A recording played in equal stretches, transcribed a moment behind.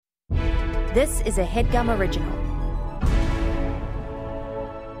This is a HeadGum original.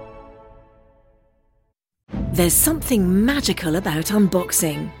 There's something magical about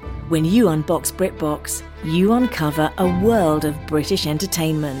unboxing. When you unbox BritBox, you uncover a world of British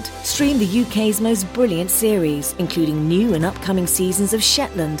entertainment. Stream the UK's most brilliant series, including new and upcoming seasons of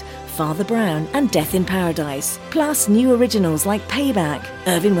Shetland, Father Brown and Death in Paradise. Plus new originals like Payback,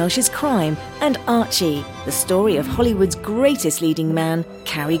 Irving Welsh's Crime and Archie, the story of Hollywood's greatest leading man,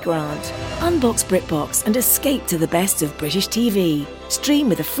 Cary Grant. Unbox BritBox and escape to the best of British TV. Stream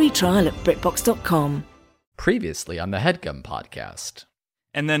with a free trial at BritBox.com. Previously on the HeadGum podcast.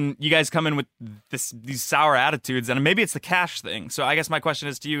 And then you guys come in with these sour attitudes, and maybe it's the cash thing. So I guess my question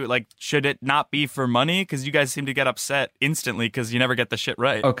is to you, like, should it not be for money? Because you guys seem to get upset instantly because you never get the shit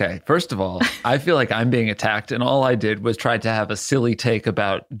right. Okay, first of all, I feel like I'm being attacked, and all I did was try to have a silly take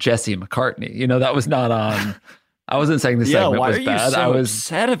about Jesse McCartney. You know, that was not on... I wasn't saying the segment was bad. Why are you so I was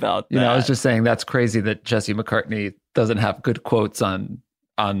upset about that? You know, I was just saying that's crazy that Jesse McCartney doesn't have good quotes on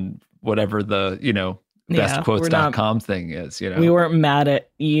whatever the, you know, bestquotes.com thing is, you know. We weren't mad at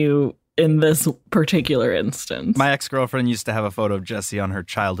you in this particular instance. My ex-girlfriend used to have a photo of Jesse on her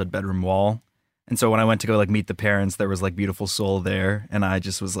childhood bedroom wall. And so when I went to go like meet the parents, there was like Beautiful Soul there. And I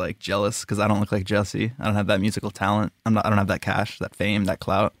just was like jealous because I don't look like Jesse. I don't have that musical talent. I don't have that cash, that fame, that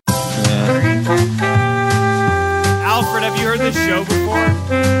clout. Alfred, have you heard this show before?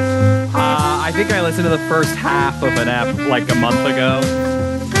 I think I listened to the first half of an app like a month ago.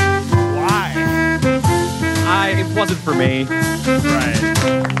 It wasn't for me. Right.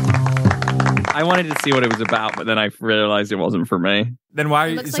 I wanted to see what it was about, but then I realized it wasn't for me. Then why are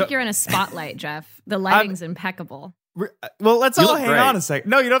It you... looks like you're in a spotlight, Jeff. The lighting's impeccable. Well, let's You all look hang great. on a second.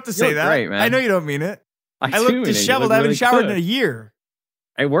 No, you don't have to say look that. great, man. I know you don't mean it. I do look mean it. You disheveled. look I haven't really showered good. in a year.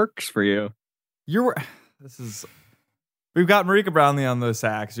 It works for you. We've got Marika Brownlee on the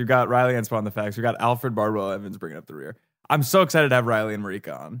sax. You've got Riley Anspaugh on the fax. We've got Alfred Bardwell Evans bringing up the rear. I'm so excited to have Riley and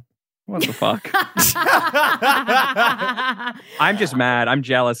Marika on. What the fuck? I'm just mad. I'm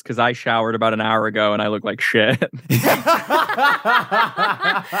jealous because I showered about an hour ago and I look like shit.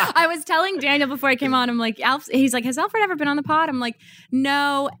 I was telling Daniel before I came on, I'm like, he's like, has Alfred ever been on the pod? I'm like,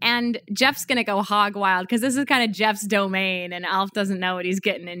 no. And Jeff's going to go hog wild because this is kind of Jeff's domain and Alf doesn't know what he's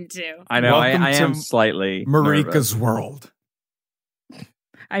getting into. I know. Welcome I am to slightly Marika's nervous. world.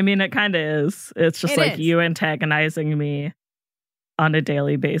 I mean, it kind of is. It's just It like is. you antagonizing me on a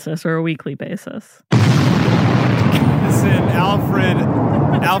daily basis or a weekly basis. Listen,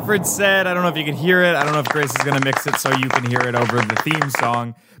 Alfred said, I don't know if you can hear it. I don't know if Grace is going to mix it so you can hear it over the theme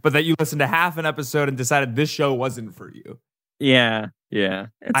song, but that you listened to half an episode and decided this show wasn't for you. Yeah.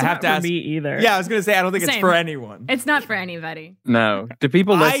 It's I not have to for ask, me either. Yeah, I was going to say, I don't think it's Same. for anyone. It's not for anybody. No. Do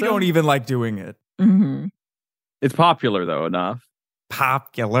people listen? I don't even like doing it. Mm-hmm. It's popular though enough.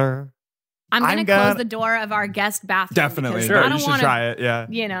 Popular. I'm going I'm to close gonna- the door of our guest bathroom. Definitely. because I You don't should want try it, yeah.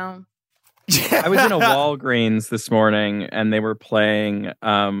 You know. I was in a Walgreens this morning and they were playing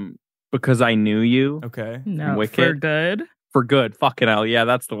Because I Knew You. Okay. No, Wicked. for good. For good. Fucking hell. Yeah,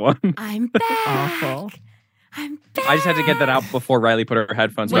 that's the one. I'm back. Awful. I'm back. I just had to get that out before Riley put her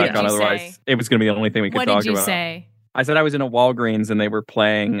headphones What back did on. you Otherwise, say? it was going to be the only thing we could What talk did you about. say? I said I was in a Walgreens and they were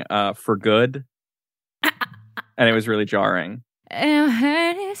playing For Good. And it was really jarring. I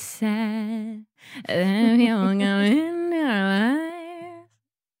heard it said,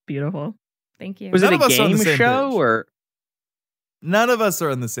 Beautiful. thank you. Was None it of a us are on the game same show page. or None of us are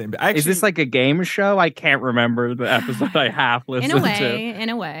on the same. Actually, is this like a game show? I can't remember the episode I half listened in a to. way, in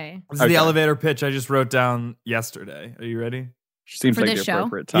a way. This is the elevator pitch I just wrote down yesterday. Are you ready? Seems For like this the show?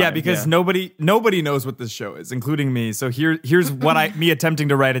 appropriate time. Yeah, because nobody knows what this show is, including me. So here's what me attempting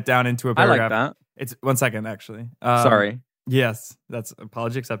to write it down into a I like paragraph. that. It's 1 second actually. Sorry. Yes, that's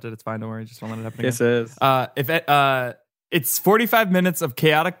apology accepted. It's fine. Don't worry. Just don't let it happen again. This is. It's 45 minutes of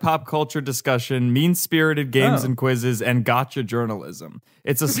chaotic pop culture discussion, mean-spirited games and quizzes, and gotcha journalism.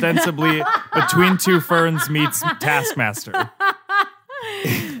 It's ostensibly Between Two Ferns meets Taskmaster. I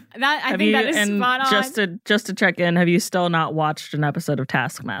think that is spot on. Just to check in, have you still not watched an episode of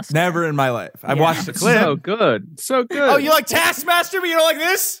Taskmaster? Never in my life. I've watched the clip. So good. So good. Oh, you like Taskmaster, but you don't like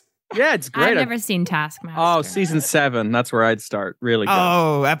this? Yeah, it's great. I've never seen Taskmaster. Oh, season 7. That's where I'd start. Really good.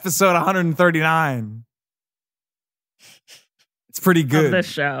 Oh, episode 139. It's pretty good. Of this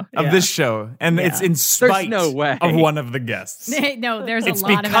show. Of this show. And it's in spite no way. of one of the guests. No, there's It's a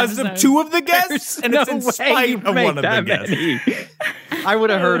lot of because of episodes. two of the guests, and it's in No way spite you'd of make one of the that guests. many. I would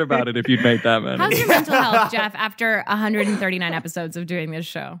have heard about it if you'd made that many. How's your mental health, Jeff, after 139 episodes of doing this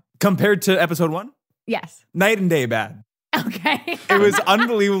show? Compared to episode 1, Yes. night and day bad. Okay. It was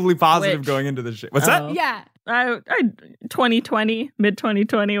unbelievably positive Which? going into the shit. What's Oh. that? Yeah. I 2020, mid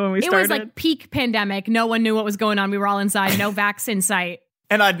 2020 when we started. It was like peak pandemic. No one knew what was going on. We were all inside. No vax in sight.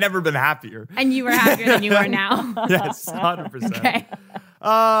 And I'd never been happier. And you were happier than you are now. Yes, 100%.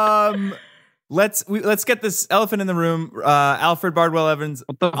 Okay. Let's get this elephant in the room. Alfred Bardwell Evans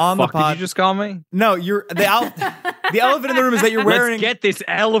What the on fuck the pod. did you just call me? No, you're the elephant in the room is that you're wearing. Let's get this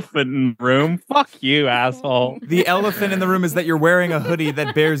elephant in the room. Fuck you, asshole. The elephant in the room is that you're wearing a hoodie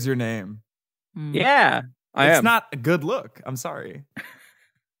that bears your name. Yeah, I It's am. not a good look. I'm sorry.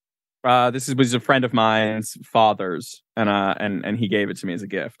 This was a friend of mine's father's, and he gave it to me as a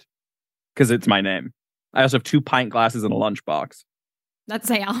gift because it's my name. I also have 2 pint glasses and a lunchbox Let's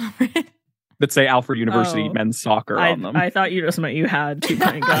say Alfred. that say Alfred University Oh. men's soccer on them. I thought you just meant you had 2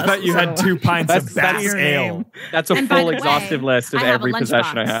 pint I glasses. thought you had 2 pints of Bass your Ale. name. That's a And by full the way, exhaustive list of I have a every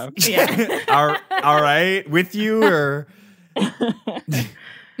possession I lunchbox. have. Yeah. All right, with you or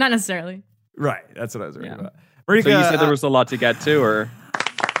Not necessarily. right? That's what I was worried Yeah. about. Marika, So you said there was a lot to get to, or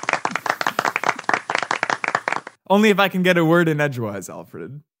only if I can get a word in edgewise,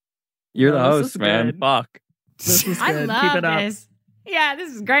 Alfred. you're the No, this host, is man. good. Fuck. This is I good. love Keep it up. this. Yeah,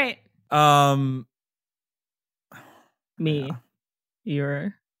 this is great. Me. You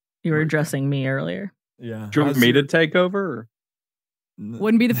were addressing me earlier. Yeah. Do you want me to take over? Or?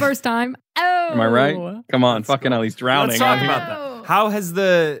 Wouldn't be the first time. Oh. Am I right? Come on, fucking hell, he's drowning. Let's talk on about here. that. How has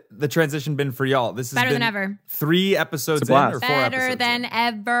the transition been for y'all? This has Better been than ever. 3 episodes It's a in blast. or 4 Better episodes than in?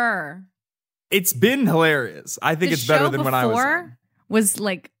 ever. It's been hilarious. I think The it's better show than when I was before on. was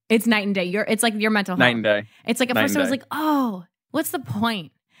like, it's night and day. It's like your mental health. Night and day. It's like at Night first and I was day. like, oh, what's the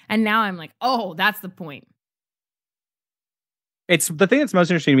point? And now I'm like, oh, that's the point. It's the thing that's most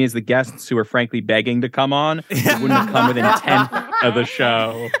interesting to me is the guests who are frankly begging to come on wouldn't have come within 10th of the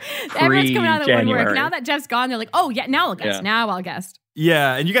show. Everyone's coming out of the woodwork. Pre-January. Now that Jeff's gone, they're like, oh, yeah, now I'll guest. Yeah. Now I'll guest.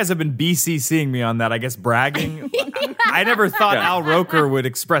 Yeah, and you guys have been BCCing me on that, I guess, bragging. I never thought Yeah. Al Roker would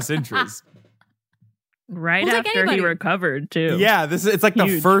express interest. Right Well, like after he anybody. recovered, too. Yeah, it's like the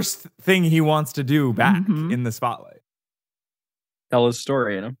Huge. first thing he wants to do back Mhm. in the spotlight. Tell his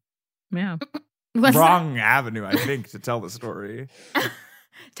story, you know? Yeah. What's Wrong avenue, I think, to tell the story. that?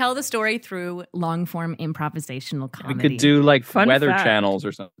 Tell the story through long form improvisational We comedy. could do like Fun weather fact. channels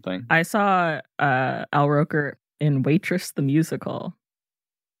or something. I saw Al Roker in Waitress the Musical.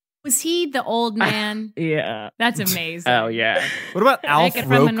 Was he the old man? Yeah. That's amazing. Hell yeah. What about Alf Take it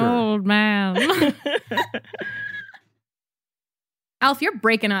from an Roker? old man. Alf, you're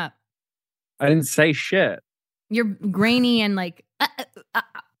breaking up. I didn't say shit. You're grainy and like,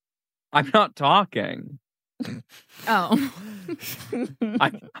 I'm not talking. oh.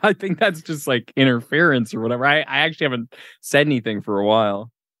 I think that's just like interference or whatever. I actually haven't said anything for a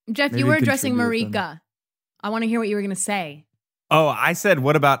while. Jeff, Maybe you were addressing contribute then. Marika. I want to hear what you were going to say. Oh, I said,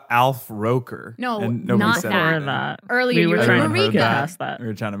 what about Alf Roker? No, And nobody not said that. Or anything. that. Earlier, We you were were trying to to move get Marika. past that. We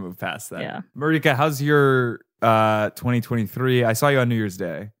were trying to move past that. Yeah. Marika, how's your 2023? I saw you on New Year's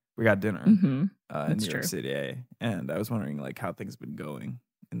Day. We got dinner hmm in That's New York true. City, and I was wondering like how things been going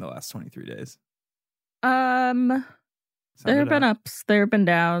in the last 23 days. There Sound have it been out. ups, there have been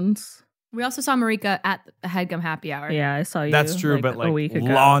downs. We also saw Marika at the Headgum Happy Hour. Yeah, I saw you. That's true, but a like week ago.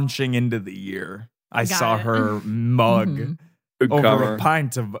 launching into the year, I Got saw it. her mug Mhm. Good over cover. a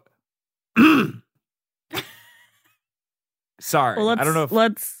pint of. Sorry, Well, I don't know if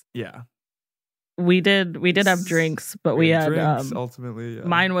let's. yeah. We did have drinks, but we had drinks, ultimately. Yeah.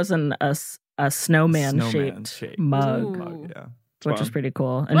 mine was a snowman Snowman shaped shaped. mug, Ooh. Mug, yeah. which fun. is pretty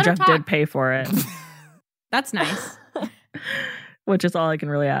cool. And Let her Jeff talk. did pay for it, That's nice. which is all I can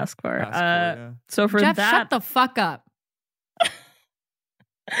really ask for. Ask for, yeah. So for Jeff, that, shut the fuck up.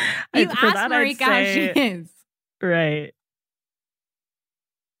 You for asked that, I'd Marika how she say- is. right?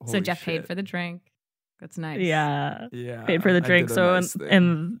 So Holy Jeff paid shit. for the drink. That's nice. Yeah. Yeah, Paid for the I drink. did a So nice thing.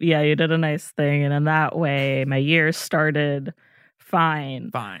 and yeah, you did a nice thing, and in that way, my year started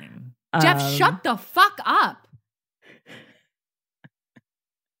fine. Fine. Jeff, Um, shut the fuck up.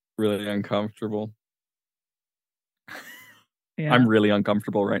 Really uncomfortable. Yeah, I'm really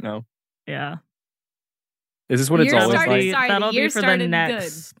uncomfortable right now. yeah. Is this what it's You're always starting- like? sorry, the that'll year be for the started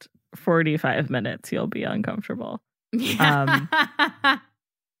next 45 minutes. You'll be uncomfortable.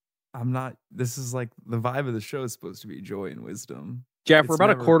 I'm not. This is like the vibe of the show is supposed to be joy and wisdom. Jeff, we're It's about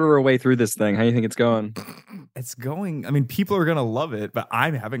never- a quarter away through this thing. How do you think it's going? It's going. I mean, people are gonna love it, but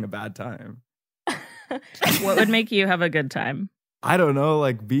I'm having a bad time. What would make you have a good time? I don't know.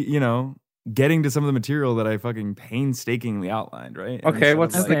 Like, getting to some of the material that I fucking painstakingly outlined. Right. And Okay, instead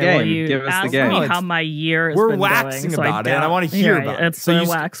what's of, the well, game? you Give us the asked game. me No, how it's- my year has we're been waxing going, so about it, and I doubt- wanna hear Right, about it. It's So the you-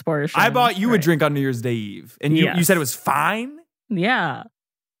 wax portion. I bought you a Right. drink on New Year's Day Eve, and you said it was fine. Yeah.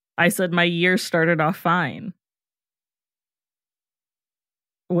 I said my year started off fine.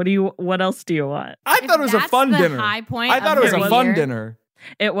 What else do you want? I thought it was a fun dinner. High point I thought it was a fun dinner.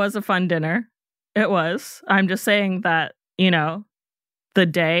 It was a fun dinner. It was. I'm just saying that, the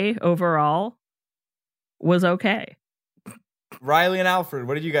day overall was okay. Riley and Alfred,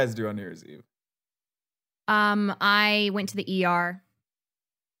 what did you guys do on New Year's Eve? I went to the ER.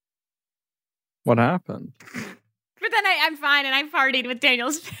 What happened? But then I'm fine, and I partied with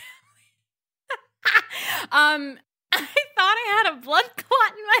Daniel's family. I thought I had a blood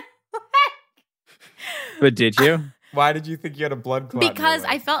clot in my leg. But did you? Why did you think you had a blood clot? Because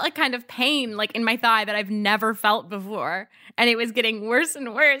I felt a kind of pain, like in my thigh, that I've never felt before, and it was getting worse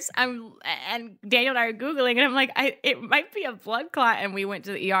and worse. And Daniel and I were Googling, and I'm like, it might be a blood clot. And we went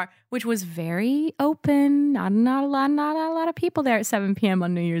to the ER, which was very open. Not a lot of people there at 7 p.m.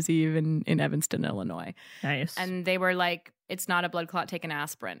 on New Year's Eve in Evanston, Illinois. Nice. And they were like, "It's not a blood clot. Take an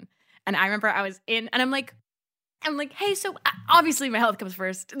aspirin." And I remember I was in, and I'm like, hey, so obviously my health comes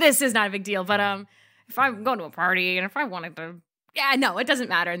first. This is not a big deal, but if I'm going to a party and if I wanted to, no, it doesn't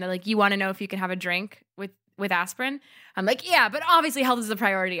matter. And they're like, you want to know if you can have a drink with aspirin? I'm like, yeah, but obviously health is the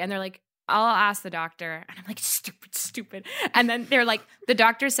priority. And they're like, I'll ask the doctor. And I'm like, stupid. And then they're like, the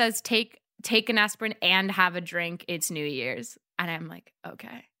doctor says take an aspirin and have a drink. It's New Year's. And I'm like,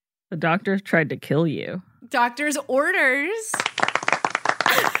 okay. The doctor tried to kill you. Doctor's orders.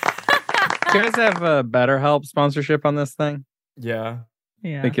 Do you guys have a BetterHelp sponsorship on this thing? Yeah.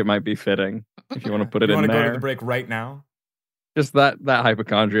 I think it might be fitting if you want to put it in there. You want to go to the break right now? Just that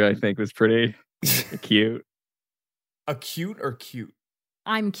hypochondria, I think, was pretty cute. Acute or cute?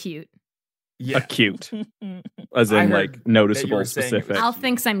 I'm cute. Yeah. Acute. As in, like, noticeable, specific. Al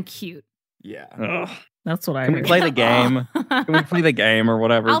thinks I'm cute. Yeah. Ugh. That's what I Can heard. we play the game? Can we play the game or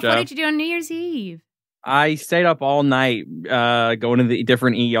whatever, Al, Jeff? what did you do on New Year's Eve? I stayed up all night going to the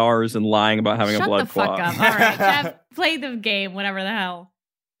different ERs and lying about having a blood clot. Shut the fuck up. All right, Jeff, play the game, whatever the hell.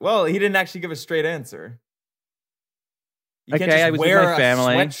 Well, he didn't actually give a straight answer. You Okay, can't just I was with wear my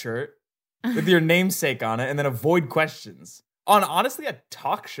family. a sweatshirt with your namesake on it and then avoid questions. On honestly a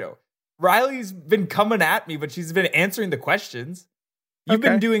talk show. Riley's been coming at me, but she's been answering the questions. You've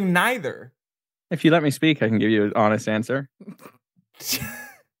been doing neither. If you let me speak, I can give you an honest answer.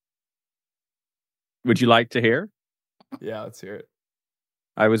 Would you like to hear? Yeah, let's hear it.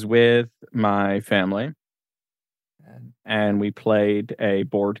 I was with my family, and we played a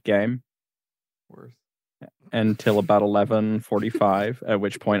board game until about 11:45, at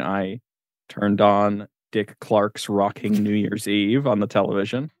which point I turned on Dick Clark's Rocking New Year's Eve on the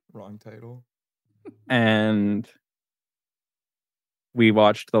television. Wrong title. And we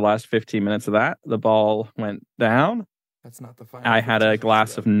watched the last 15 minutes of that. The ball went down. That's not the final. I had a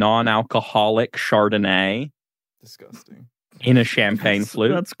glass of non-alcoholic Chardonnay. Disgusting. In a champagne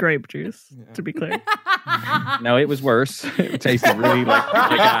flute. That's grape juice, to be clear. No, it was worse. It tasted really like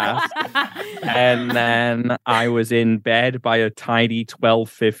ass. And then I was in bed by a tidy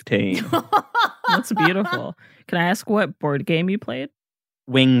 12:15. That's beautiful. Can I ask what board game you played?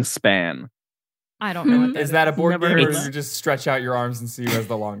 Wingspan. I don't know what that is. That a board Never game heard or of you that. just stretch out your arms and see who has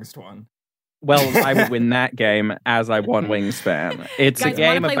the longest one? Well, I would win that game as I won Wingspan. It's Guys, a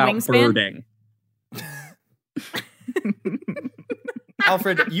game wanna play about Wingspan? birding.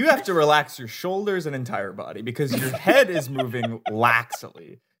 Alfred, you have to relax your shoulders and entire body because your head is moving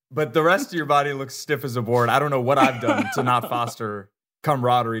laxly, but the rest of your body looks stiff as a board. I don't know what I've done to not foster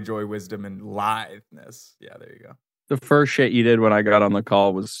camaraderie, joy, wisdom, and litheness. Yeah, there you go. The first shit you did when I got on the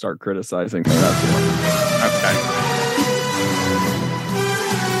call was start criticizing me. Okay.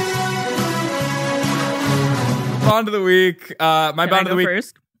 Bond of the week. My Can bond I of the go week.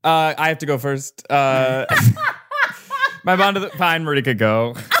 first? I have to go first. My bond of the fine, Marika,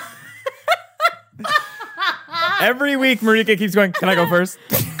 go. Every week, Marika keeps going. Can I go first?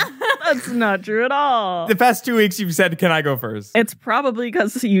 That's not true at all. The past 2 weeks, you've said, "Can I go first?" It's probably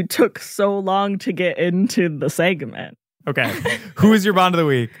because you took so long to get into the segment. Okay. Who is your bond of the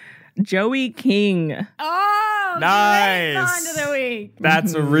week? Joey King. Oh, Nice. great Bond of the week.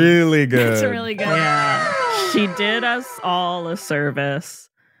 That's really good. That's really good. Yeah. She did us all a service.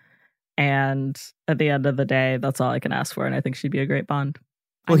 And at the end of the day, that's all I can ask for. And I think she'd be a great Bond.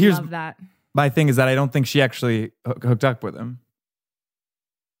 Well, I here's love that. my thing is that I don't think she actually hooked up with him.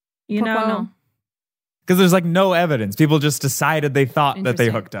 You Pourquoi know, no? Because there's like no evidence. People just decided they thought that they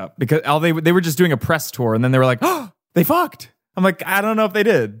Interesting. hooked up because they were just doing a press tour and then they were like, "Oh, they fucked." I'm like, I don't know if they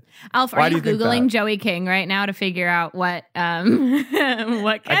did. Alf, Why are do you you think Googling that? Joey King right now to figure out what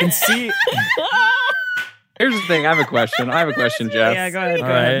what I can see. Here's the thing. I have a question, Jeff. Yeah, go ahead. All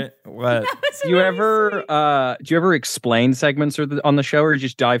Go ahead. right. What? Do you ever explain segments on the show, or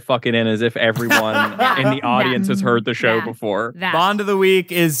just dive fucking in as if everyone in the audience has heard the show before? Bond of the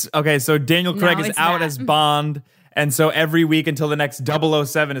week is okay. So Daniel Craig is out as Bond, and so every week until the next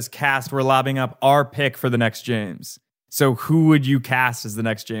 007 is cast, we're lobbing up our pick for the next James. So who would you cast as the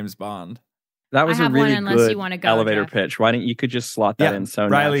next James Bond? That was a really good go, elevator Jeff. pitch. Why didn't you could just slot that in so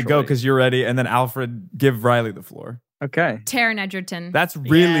Riley, naturally? go because you're ready, and then Alfred, give Riley the floor. Okay. Taron Egerton. That's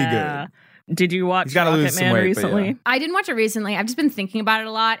really good. Did you watch gotta lose Rocket some Man weight, but recently? yeah. I didn't watch it recently. I've just been thinking about it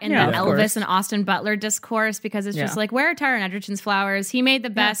a lot in the of Elvis course. and Austin Butler discourse because it's just like, where are Taron Egerton's flowers? He made the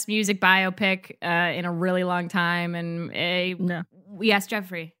best music biopic in a really long time. And yes,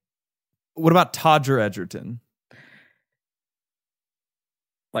 Jeffrey. What about Todger Egerton?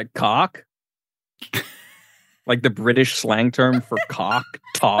 Like cock? Like the British slang term for cock?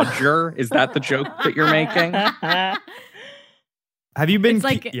 Todger? Is that the joke that you're making? Have you been? It's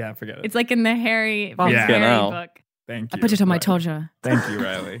like, yeah, forget it. It's like in the Harry Fucking hell. book. Thank you. I put it on my Riley. Todger. Thank you,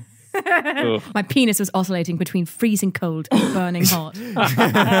 Riley. My penis was oscillating between freezing cold and burning hot.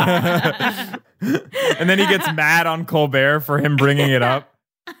 And then he gets mad on Colbert for him bringing it up.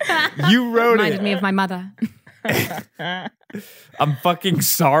 You wrote Reminded me of my mother. I'm fucking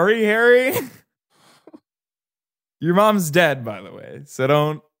sorry, Harry. Your mom's dead, by the way, so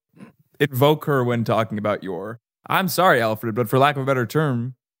don't invoke her when talking about your. I'm sorry, Alfred, but for lack of a better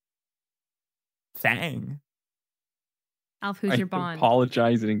term, thang. Alf, who's your Bond?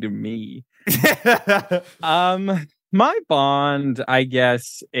 Apologizing to me. My Bond, I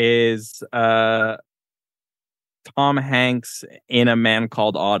guess, is Tom Hanks in A Man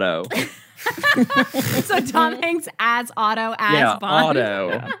Called Otto. So Tom Hanks as Otto as Bond.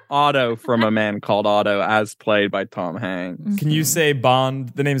 Otto from A Man Called Otto, as played by Tom Hanks. Can you say Bond?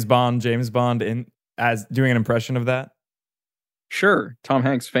 The name's Bond, James Bond, as doing an impression of that? Sure. Tom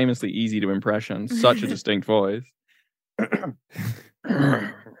Hanks, famously easy to impression. Such a distinct voice.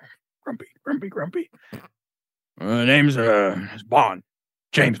 Grumpy. Name's Bond.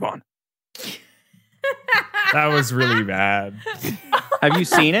 James Bond. That was really bad. Have you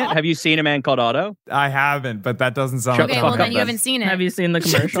seen it? Have you seen A Man Called Otto? I haven't, but that doesn't sound Shut like Okay, the well fuck then up, you then. haven't seen it. Have you seen the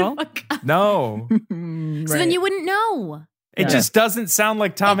commercial? No. So then you wouldn't know. It just doesn't sound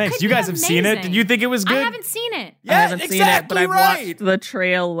like Tom It Hanks. could You be guys have seen it? amazing. Did you think it was good? I haven't seen it. Yeah, I haven't seen it, but I've watched the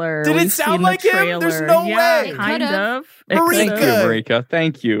trailer. Did it We've sound seen like the him? trailer. There's no yeah, way. Kind Could've. of. It Marika. Thank could've. you, Marika.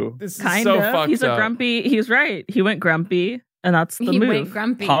 Thank you. This is Kind so of. fucked He's up. a grumpy. He's right. He went grumpy, and that's the He move. went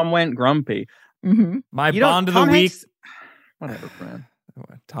grumpy. Tom went grumpy. Mm-hmm. My You know, Bond of the Tom week. Hanks- Whatever, friend.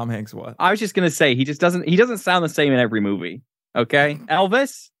 Tom Hanks what? I was just gonna say he doesn't sound the same in every movie. Okay,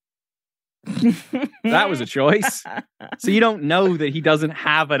 Elvis. That was a choice. So you don't know that he doesn't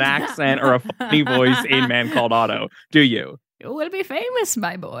have an accent or a funny voice in Man Called Otto, do you? You will be famous,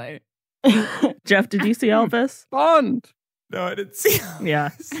 my boy. Jeff, did you see Elvis? Bond. No, I didn't see. Yeah,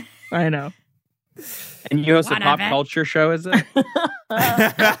 I know. And you host a pop Whatever. culture show, is it?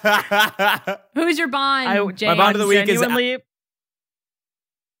 Who's your Bond, James? My Bond of the week is Genuinely,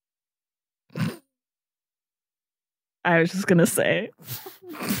 I was just gonna say,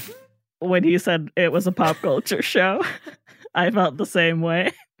 when he said it was a pop culture show, I felt the same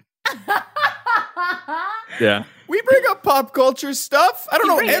way. Yeah. We bring up pop culture stuff. I don't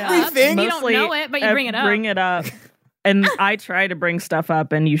know bring it up. everything. You don't know it, but you bring it up. Bring it up. And I try to bring stuff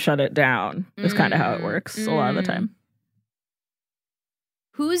up and you shut it down. It's kind of how it works a lot of the time.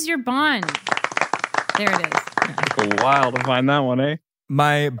 Who's your Bond? There it is. Took a while to find that one, eh?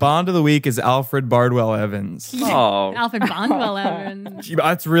 My Bond of the week is Alfred Bardwell Evans. Oh. Alfred Bondwell Evans.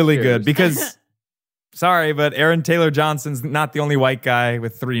 That's really Cheers. good because, sorry, but Aaron Taylor Johnson's not the only white guy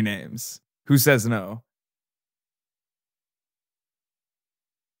with 3 names. Who says no?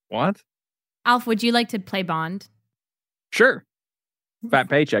 What? Alf, would you like to play Bond? Sure. Fat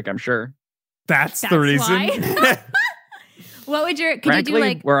paycheck, I'm sure. That's the That's reason. why. What would your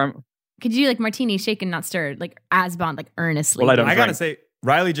Frankly, could you do like martini shaken not stirred like as Bond like earnestly? Well, I don't I gotta drink. say,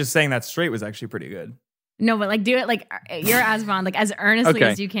 Riley just saying that straight was actually pretty good. No, but like do it like you're as Bond like as earnestly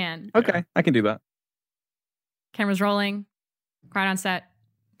Okay. as you can. Okay, I can do that. Cameras rolling, crowd on set,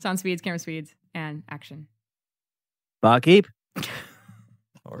 sound speeds, camera speeds, and action. Barkeep.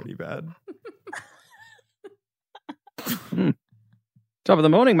 Already bad. Top of the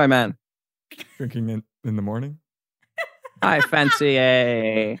morning, my man. Drinking in the morning. I fancy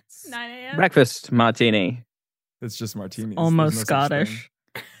a 9 a.m. breakfast martini. It's just martinis. Almost There's no such thing. Scottish.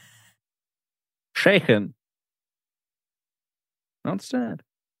 Shaken. Not stirred.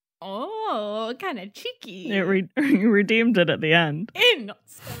 Oh, kind of cheeky. You redeemed it at the end. Not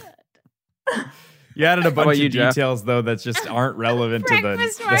stirred. You added a bunch about you, of Jeff? details, though, that just aren't relevant to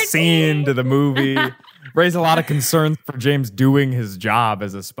Breakfast the martini. scene, to the movie. Raise a lot of concerns for James doing his job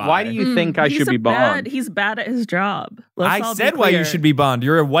as a spy. Why do you think I should be Bond? He's bad at his job. I said why you should be Bond.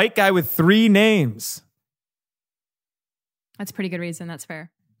 You're a white guy with 3 names. That's a pretty good reason. That's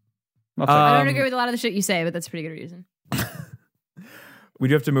fair. I'll take I don't agree with a lot of the shit you say, but that's a pretty good reason. We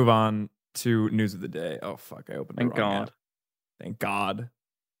do have to move on to news of the day. Oh, fuck. I opened the Thank wrong God. app. Thank God.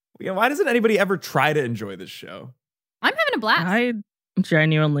 Why doesn't anybody ever try to enjoy this show? I'm having a blast. I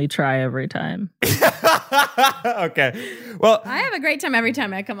genuinely try every time. Okay. Well, I have a great time every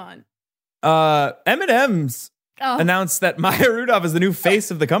time I come on. M&M's Oh. announced that Maya Rudolph is the new face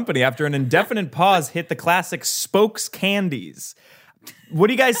of the company after an indefinite pause hit the classic Spokes candies. What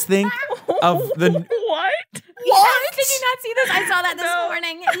do you guys think of the... What? Yes, did you not see this? I saw that this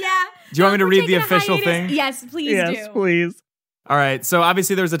morning. Yeah. Do you want me to We're read the taking a official hiatus. thing? Yes, please Yes, do. please. All right, so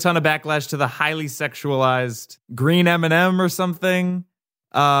obviously there's a ton of backlash to the highly sexualized green M&M or something.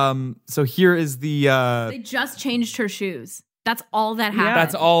 So here is the... They just changed her shoes. That's all that happened.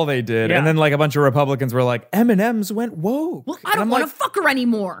 That's all they did. Yeah. And then like a bunch of Republicans were like, M&M's went woke. Well, I don't want to fuck her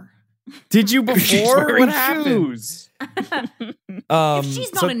anymore. Did you before? wearing What happened? shoes. If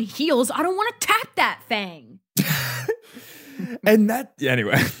she's not in heels, I don't want to tap that thing. And that,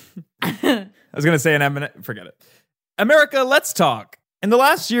 anyway. I was going to say an M&M, forget it. America, let's talk. In the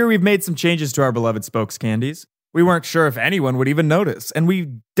last year, we've made some changes to our beloved Spokes candies. We weren't sure if anyone would even notice, and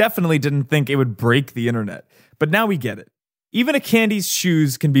we definitely didn't think it would break the internet. But now we get it. Even a candy's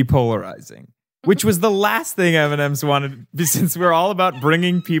shoes can be polarizing, which was the last thing M&M's wanted, since we're all about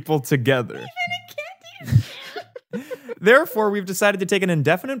bringing people together. Therefore, we've decided to take an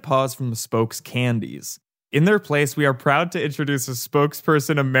indefinite pause from the Spokes candies. In their place, we are proud to introduce a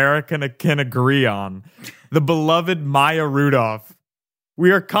spokesperson America can agree on, the beloved Maya Rudolph.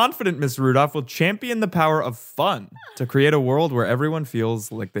 We are confident Miss Rudolph will champion the power of fun to create a world where everyone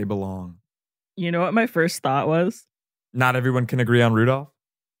feels like they belong. You know what my first thought was? Not everyone can agree on Rudolph?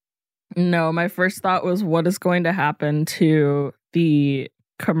 No, my first thought was what is going to happen to the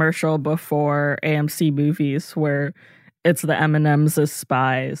commercial before AMC movies where it's the M&Ms as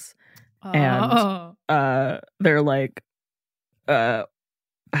spies. And they're like, I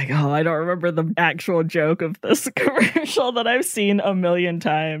don't remember the actual joke of this commercial that I've seen a million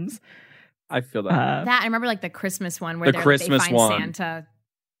times. I feel that. That I remember, like the Christmas one where The they Christmas find one. Santa.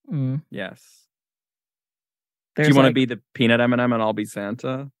 Yes. There's Do you want to like- be the peanut M&M and I'll be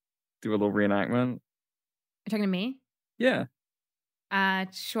Santa? Do a little reenactment? You're talking to me? Yeah.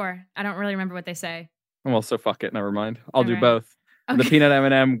 Sure. I don't really remember what they say. Well, so fuck it. Never mind. I'll do Alright. both. The Okay. peanut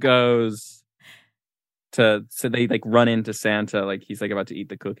M&M goes so they like run into Santa, like he's like about to eat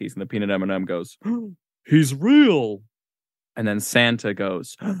the cookies, and the peanut M&M goes, "He's real," and then Santa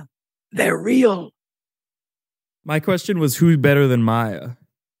goes, "They're real." My question was, who's better than Maya?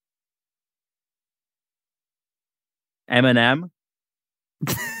 M&M.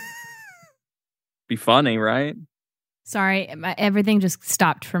 Be funny, right? Sorry, everything just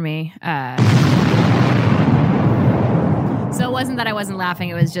stopped for me. So it wasn't that I wasn't laughing.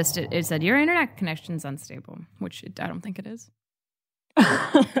 It was just, it said, your internet connection's unstable, which I don't think it is.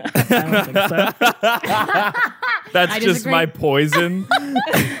 I don't think so. That's I just disagree. my poison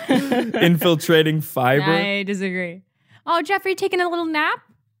infiltrating fiber. I disagree. Oh, Jeff, are you taking a little nap?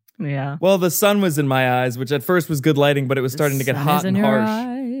 Yeah. Well, the sun was in my eyes, which at first was good lighting, but it was starting to get Sun hot is in and your harsh.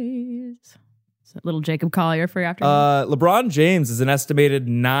 eyes. Is that little Jacob Collier for your afternoon? LeBron James is an estimated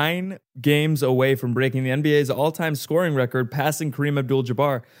 9 games away from breaking the NBA's all-time scoring record, passing Kareem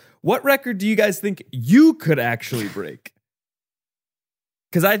Abdul-Jabbar. What record do you guys think you could actually break?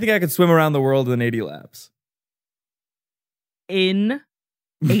 Because I think I could swim around the world in 80 laps. In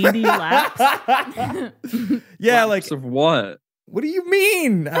 80 laps? Yeah, Laps of what? what do you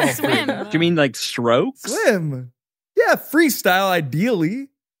mean? Swim. Do you mean like strokes? Swim. Yeah, freestyle ideally.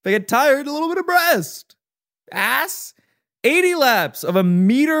 If I get tired, a little bit of breast. Ass. 80 laps of a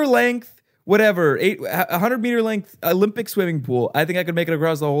meter length, whatever, 100 meter length Olympic swimming pool. I think I could make it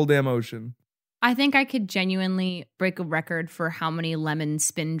across the whole damn ocean. I think I could genuinely break a record for how many lemon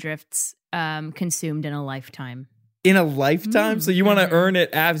spin drifts consumed in a lifetime. In a lifetime? So you want to earn it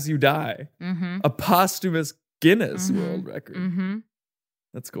as you die. Mm-hmm. A posthumous Guinness Mhm. World Record. Mm-hmm.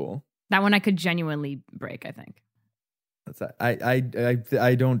 That's cool. That one I could genuinely break, I think. That's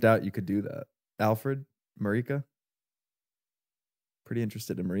I don't doubt you could do that. Alfred, Marika? Pretty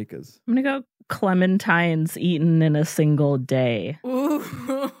interested in Marika's. I'm going to go clementines eaten in a single day. Ooh.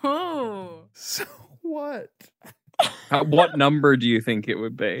 So what? What number do you think it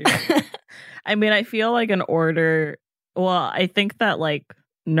would be? I mean, I feel like an order. Well, I think that like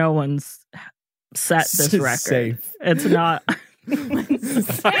no one's set this record. Safe. It's not.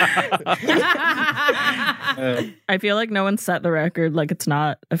 I feel like no one set the record. Like it's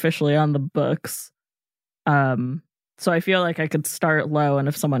not officially on the books. So I feel like I could start low, and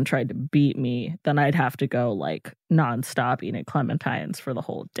if someone tried to beat me, then I'd have to go like nonstop eating clementines for the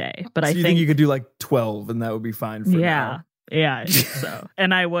whole day. But So I you think you could do like 12 and that would be fine for now? Yeah, I think so.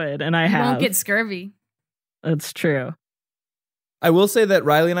 And I would, and I You have. won't get scurvy. It's true. I will say that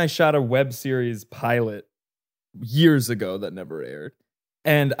Riley and I shot a web series pilot years ago that never aired.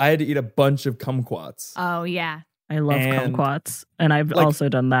 And I had to eat a bunch of kumquats. Oh, yeah. I love And, kumquats, and I've also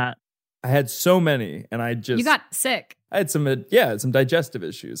done that. I had so many, and I just... You got sick. I had some digestive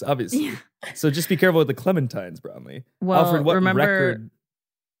issues, obviously. Yeah. So just be careful with the clementines, Brownlee. Well, Alfred, what remember record...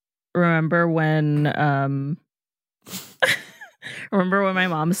 when remember when my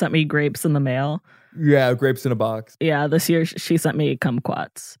mom sent me grapes in the mail? Yeah, grapes in a box. Yeah, this year she sent me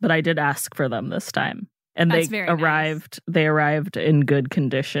kumquats, but I did ask for them this time. And That's they very nice. arrived in good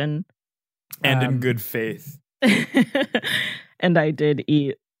condition. And in good faith. And I did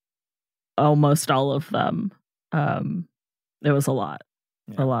eat almost all of them. It was a lot.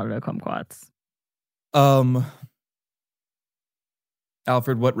 Yeah. A lot of the kumquats.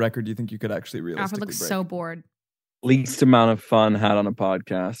 Alfred, what record do you think you could actually realistically Alfred looks break? so bored. Least amount of fun had on a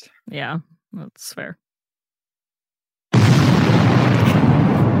podcast. Yeah, that's fair.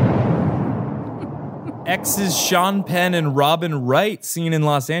 X's Sean Penn and Robin Wright seen in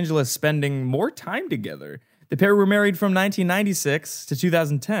Los Angeles spending more time together. The pair were married from 1996 to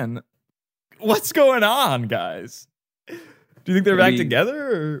 2010. What's going on, guys? Do you think they're back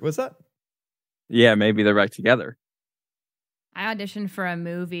together, or what's that? Yeah, maybe they're back together. I auditioned for a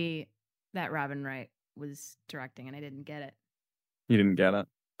movie that Robin Wright was directing, and I didn't get it. You didn't get it.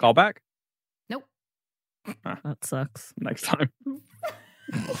 Call back Nope. That sucks. next time.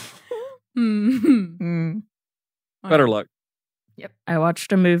 Mm. Better luck. Yep. I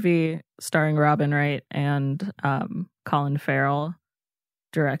watched a movie starring Robin Wright and Colin Farrell,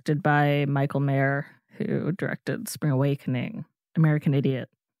 directed by Michael Mayer, who directed Spring Awakening, American Idiot,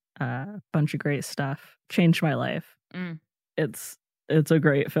 bunch of great stuff. Changed my life. Mm. It's a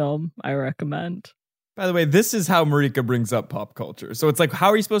great film. I recommend. By the way, this is how Marika brings up pop culture. So it's like, how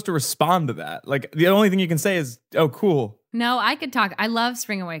are you supposed to respond to that? Like, the only thing you can say is, oh, cool. No, I could talk. I love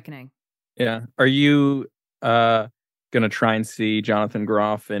Spring Awakening. Yeah. Are you gonna try and see Jonathan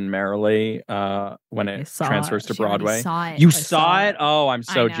Groff in Merrily when it transfers to She already Broadway? saw it. You I saw it? Oh, I'm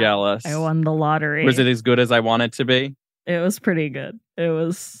so know. jealous. I won the lottery. Was it as good as I want it to be? It was pretty good. It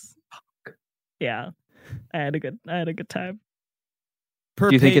was, yeah. I had a good time. Do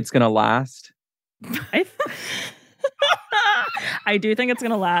you think it's gonna last? I do think it's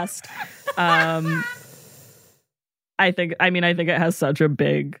gonna last. I think it has such a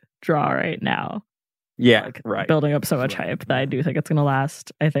big draw right now. Yeah, Like, right. building up so much hype that I do think it's gonna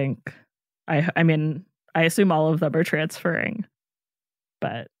last. I think. I mean, I assume all of them are transferring,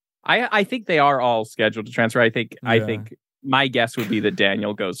 but I think they are all scheduled to transfer. I think Yeah. my guess would be that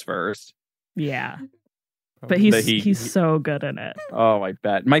Daniel goes first. yeah. But That he's so good in it. Oh, I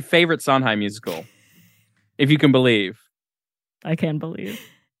bet. My favorite Sondheim musical, if you can believe. I can believe,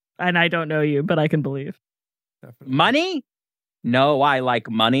 and I don't know you, but I can believe. Money? No, I like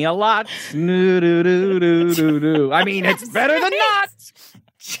money a lot. I mean, it's better than not.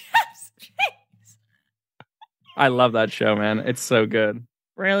 I love that show, man. It's so good.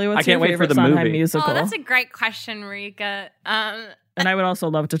 Riley, what's I can't your wait for favorite the Sondheim movie. musical? Oh, that's a great question, Marika. And I would also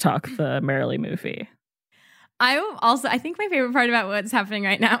love to talk the Merrily movie. I think my favorite part about what's happening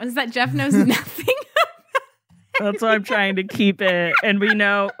right now is that Jeff knows nothing. That's why I'm trying to keep it. And we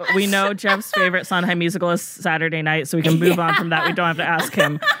know Jeff's favorite Sondheim musical is Saturday Night, so we can move on from that. We don't have to ask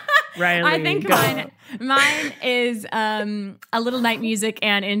him. Riley, I think go. mine is A Little Night Music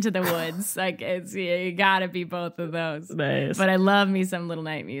and Into the Woods. Like you gotta be both of those. Nice. But I love me some Little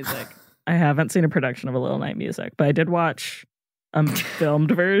Night Music. I haven't seen a production of A Little Night Music, but I did watch a filmed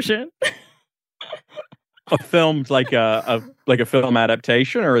version. A film like a film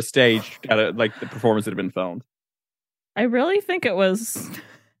adaptation or a stage like the performance that had been filmed. I really think it was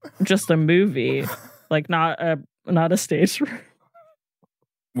just a movie, like not a stage.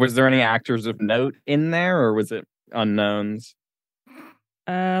 Was there any actors of note in there, or was it unknowns?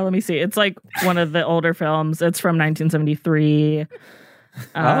 Let me see. It's like one of the older films. It's from 1973.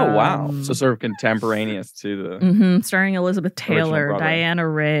 Oh wow! So sort of contemporaneous to the starring Elizabeth Taylor, Broadway. Diana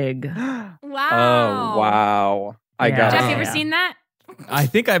Rigg. Wow. Oh wow! I Yeah. got Jeff, it. you ever seen that? I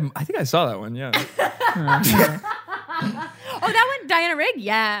think I saw that one. Yeah. Oh, that one, Diana Rigg?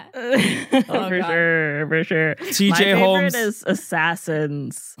 Yeah. For sure. TJ My favorite Holmes is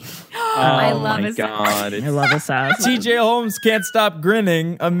Assassins. I love my his God. I love assassins. TJ Holmes can't stop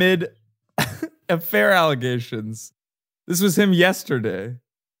grinning amid affair allegations. This was him yesterday.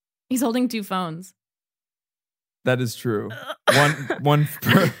 He's holding 2 phones. That is true. One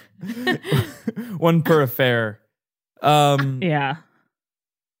per one per affair. Yeah.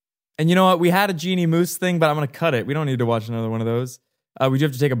 And you know what? We had a Genie Moose thing, but I'm going to cut it. We don't need to watch another one of those. We do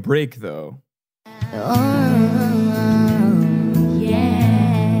have to take a break, though.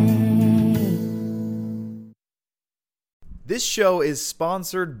 This show is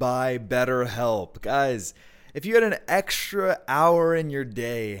sponsored by BetterHelp. Guys, if you had an extra hour in your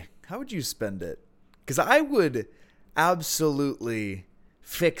day, how would you spend it? Because I would absolutely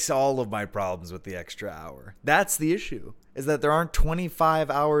fix all of my problems with the extra hour. That's the issue, is that there aren't 25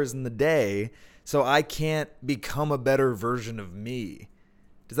 hours in the day, so I can't become a better version of me.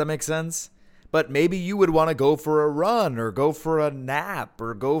 Does that make sense? But maybe you would want to go for a run or go for a nap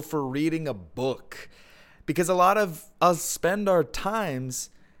or go for reading a book. Because a lot of us spend our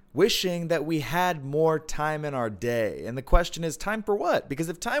times wishing that we had more time in our day. And the question is, time for what? Because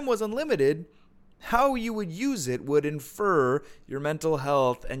if time was unlimited, how you would use it would infer your mental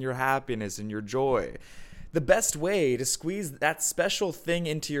health and your happiness and your joy. The best way to squeeze that special thing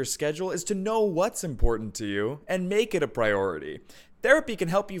into your schedule is to know what's important to you and make it a priority. Therapy can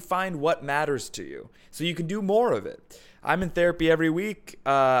help you find what matters to you so you can do more of it. I'm in therapy every week.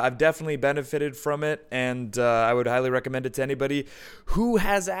 I've definitely benefited from it, and I would highly recommend it to anybody who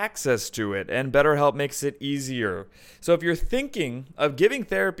has access to it, and BetterHelp makes it easier. So if you're thinking of giving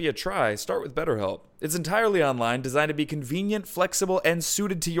therapy a try, start with BetterHelp. It's entirely online, designed to be convenient, flexible, and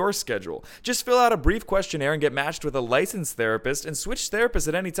suited to your schedule. Just fill out a brief questionnaire and get matched with a licensed therapist, and switch therapists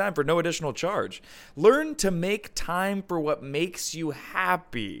at any time for no additional charge. Learn to make time for what makes you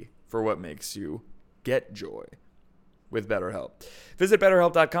happy, for what makes you get joy with BetterHelp. Visit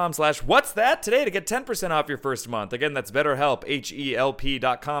BetterHelp.com/what's-that today to get 10% off your first month. Again, that's BetterHelp,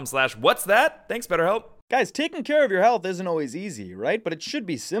 HELP.com/what's-that. Thanks, BetterHelp. Guys, taking care of your health isn't always easy, right? But it should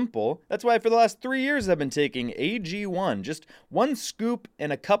be simple. That's why for the last 3 years I've been taking AG1. Just 1 scoop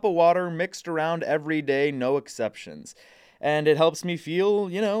in a cup of water mixed around every day, no exceptions. And it helps me feel,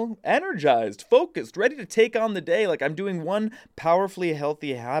 energized, focused, ready to take on the day like I'm doing one powerfully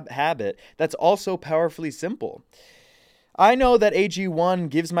healthy habit that's also powerfully simple. I know that AG1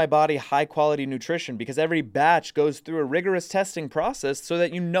 gives my body high-quality nutrition because every batch goes through a rigorous testing process so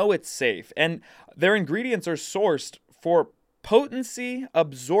that you know it's safe. And their ingredients are sourced for potency,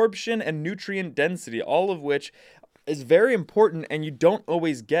 absorption, and nutrient density, all of which is very important and you don't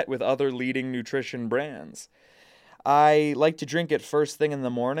always get with other leading nutrition brands. I like to drink it first thing in the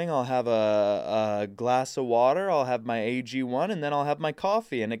morning. I'll have a glass of water, I'll have my AG1, and then I'll have my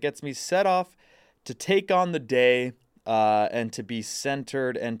coffee. And it gets me set off to take on the day and to be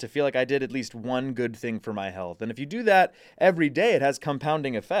centered and to feel like I did at least one good thing for my health. And if you do that every day, it has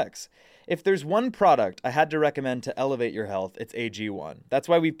compounding effects. If there's one product I had to recommend to elevate your health, it's AG1. That's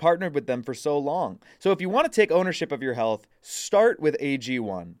why we've partnered with them for so long. So if you want to take ownership of your health, start with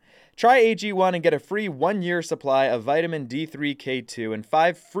AG1. Try AG1 and get a free 1-year supply of vitamin D3K2 and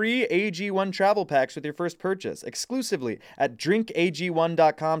 5 free AG1 travel packs with your first purchase, exclusively at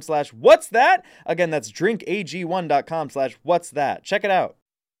drinkag1.com/what's-that. Again, that's drinkag1.com/what's-that. Check it out.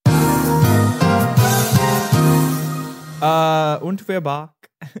 Und wir back.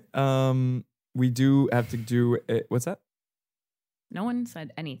 We do have to do it. What's that? No one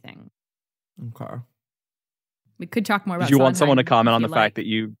said anything. Okay. We could talk more about. Did you want someone to Sondheim comment on if the you fact that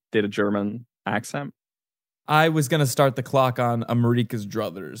you did a German accent? I was going to start the clock on Marika's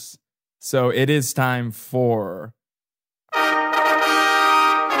Druthers. So it is time for...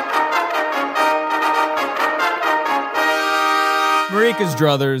 Marika's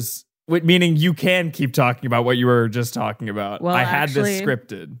Druthers, meaning you can keep talking about what you were just talking about. Well, I had actually, this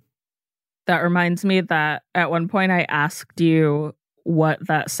scripted. That reminds me that at one point I asked you what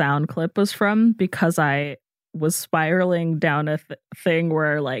that sound clip was from because I was spiraling down a thing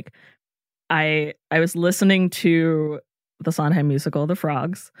where like I was listening to the Sondheim musical, The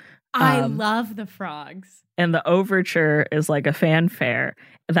Frogs. I love the Frogs. And the overture is like a fanfare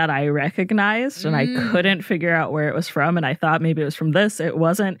that I recognized and I couldn't figure out where it was from. And I thought maybe it was from this. It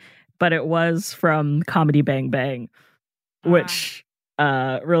wasn't, but it was from Comedy Bang Bang, which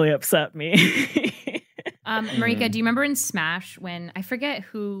really upset me. Marika, do you remember in Smash when, I forget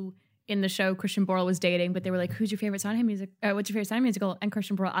who in the show Christian Borle was dating, but they were like, who's your favorite Sondheim music? What's your favorite Sondheim musical? And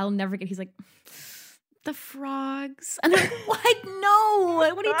Christian Borle, I'll never forget, he's like, The Frogs. And they're like, what?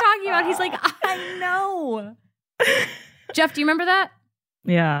 No. What are you talking about? He's like, I know. Jeff, do you remember that?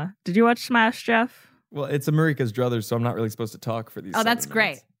 Yeah. Did you watch Smash, Jeff? Well, it's a Marika's Druthers, so I'm not really supposed to talk for these. Oh, that's 7 great.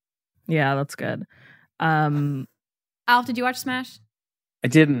 minutes. Yeah, that's good. Alf, did you watch Smash? I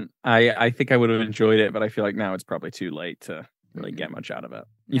didn't. I think I would have enjoyed it, but I feel like now it's probably too late to really get much out of it.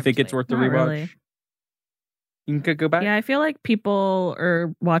 You Never think too it's late. worth the Not rewatch? really. You can go back. Yeah, I feel like people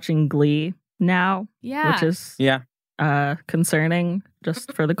are watching Glee now, Yeah. which is Yeah. concerning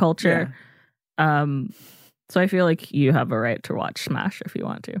just for the culture. So I feel like you have a right to watch Smash if you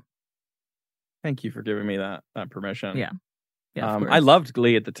want to. Thank you for giving me that permission. Yeah. Yeah, of I course. loved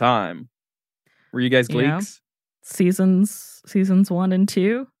Glee at the time. Were you guys You know? Gleeks? Seasons 1 and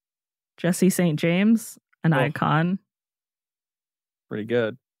 2, Jesse St. James, an icon. Pretty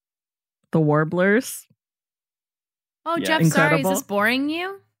good. The Warblers. Oh, Yeah. Jeff, sorry, is Incredible. this boring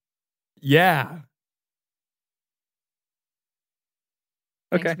you? Yeah.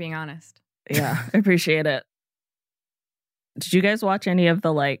 Thanks Okay. for being honest. Yeah, I appreciate it. Did you guys watch any of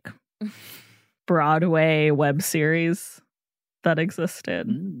the like Broadway web series that existed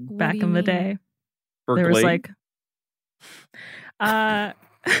What back do you in the mean? day? For There was Glee? like I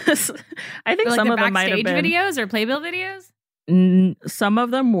think Like some the of them might have backstage been videos or playbill videos? some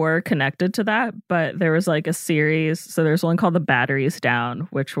of them were connected to that, but there was like a series. So there's one called The Batteries Down,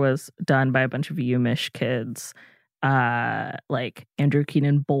 which was done by a bunch of Yumish kids, like Andrew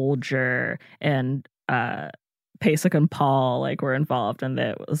Keenan Bolger and Pasek and Paul like were involved, and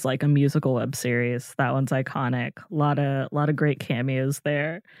it was like a musical web series. That one's iconic. A lot of great cameos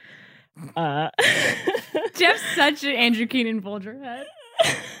there. Jeff's such an Andrew Keenan Bolger head.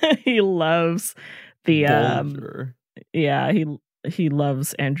 He loves the Bolger. yeah, he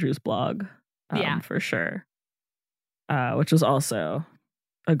loves Andrew's blog. Yeah. For sure. Which is also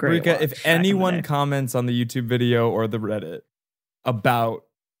a great Rika, watch if back in the anyone day. comments on the YouTube video or the Reddit about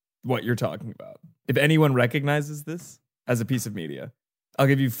what you're talking about, if anyone recognizes this as a piece of media, I'll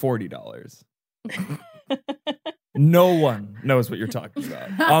give you $40. No one knows what you're talking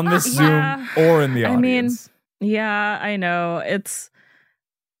about on this Yeah. Zoom or in the I mean, audience. yeah, I know.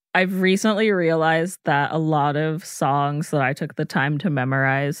 I've recently realized that a lot of songs that I took the time to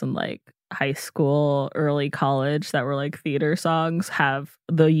memorize in like high school, early college that were like theater songs have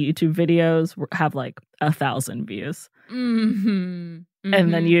the YouTube videos have like 1,000 views. Mm-hmm.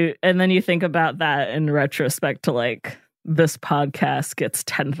 And then you think about that in retrospect to like this podcast gets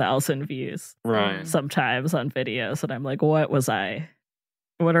 10,000 views Right. sometimes on videos, and I'm like, what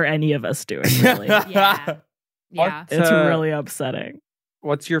are any of us doing really? Yeah. Yeah. It's Uh, really upsetting.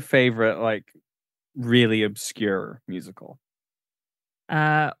 What's your favorite, like, really obscure musical?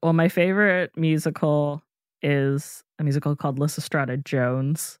 Well, my favorite musical is a musical called Lysistrata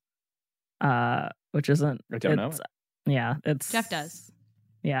Jones, which isn't. I don't know it's- Yeah, it's Jeff does.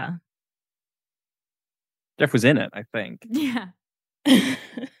 Yeah. Jeff was in it, I think. Yeah.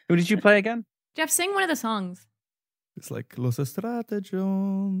 Who did you play again? Jeff, sing one of the songs. It's like Los Estrata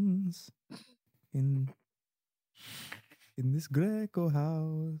Jones in this Greco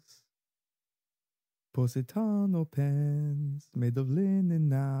house. Positano pens made of linen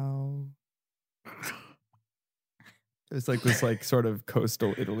now. It's like this like sort of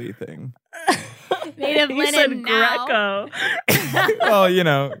coastal Italy thing. Made of You said linen now. Greco. Oh, you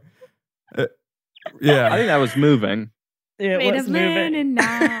know. I Yeah. think that was moving. It Made was of moving. linen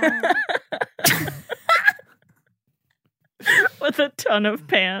now. With a ton of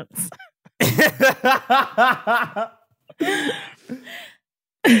pants.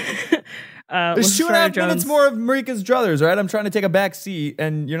 There's 2.5 minutes more of Marika's druthers, right? I'm trying to take a back seat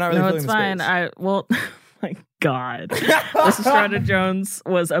and you're not really No, filling it's the fine. space. My God. Lysistrata Jones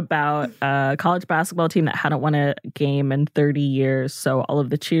was about a college basketball team that hadn't won a game in 30 years. So all of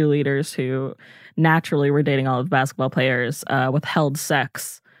the cheerleaders who naturally were dating all of the basketball players withheld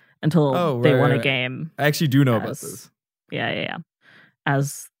sex until they won a game. I actually do know about this. Yeah.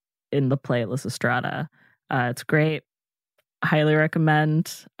 As in the play Lysistrata. It's great. Highly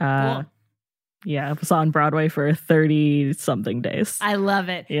recommend. Cool. Yeah, it was on Broadway for 30-something days. I love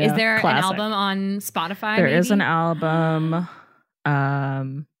it. Is Yeah, there classic. an album on Spotify? There is maybe? an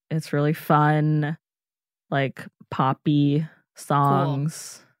album. It's really fun, like poppy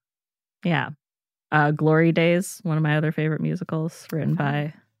songs. Yeah. Glory Days, one of my other favorite musicals, written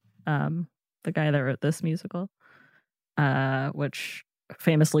by the guy that wrote this musical, which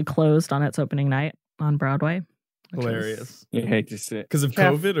famously closed on its opening night on Broadway. which Hilarious. You hate to see it. Because of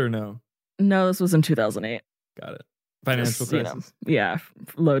Jeff- COVID or no? No, this was in 2008. Got it. Financial Just, you know, crisis. yeah,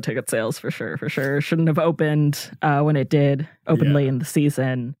 low ticket sales for sure. Shouldn't have opened when it did. Opened late in the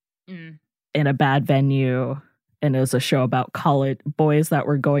season Mm. in a bad venue, and it was a show about college boys that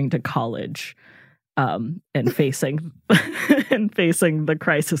were going to college, and facing and facing the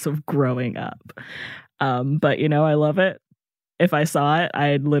crisis of growing up. But I love it. if I saw it,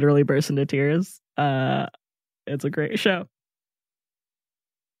 I'd literally burst into tears. It's a great show.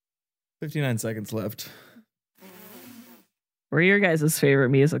 59 seconds left. What are your guys' favorite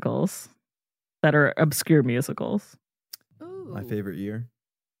musicals that are obscure musicals? Ooh. My favorite year.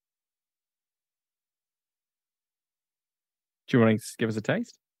 Do you want to give us a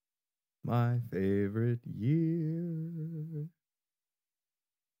taste? My favorite year.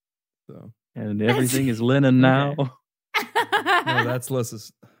 So. And everything is linen now. No, that's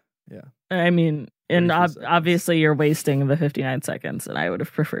Lissa's. Yeah. I mean, and 33 seconds. obviously you're wasting the 59 seconds, and I would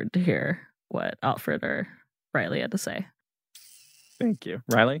have preferred to hear what Alfred or Riley had to say. Thank you.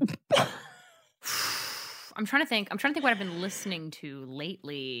 Riley? I'm trying to think what I've been listening to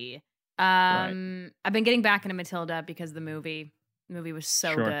lately. Right. I've been getting back into Matilda because the movie was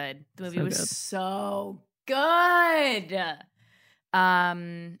so Sure. good. The movie So was good. so good.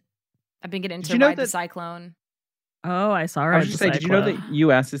 I've been getting Did into you know Ride the that- Cyclone. Oh, I saw her. I was just saying, did you know that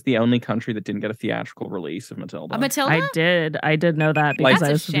U.S. is the only country that didn't get a theatrical release of Matilda? Matilda? I did know that Like, because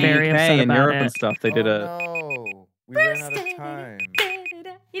I was That's a shame. very UK upset and about Europe it. and stuff. They did a. No, we ran out of time.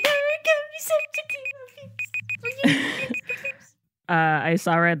 I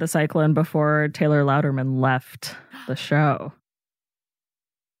saw Ride the Cyclone before Taylor Louderman left the show.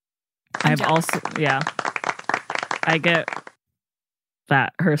 I've also, yeah, I get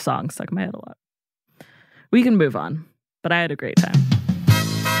that her song stuck in my head a lot. We can move on, but I had a great time.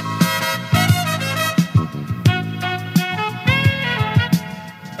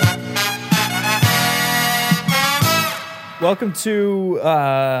 Welcome to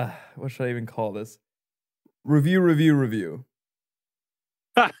what should I even call this? Review.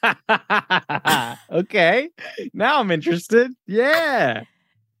 Okay. Now I'm interested. Yeah.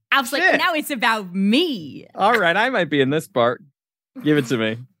 I was like, Shit. now it's about me. All right. I might be in this part. Give it to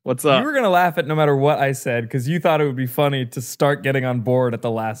me. What's up? You were gonna laugh at no matter what I said because you thought it would be funny to start getting on board at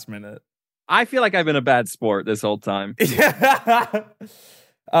the last minute. I feel like I've been a bad sport this whole time. That's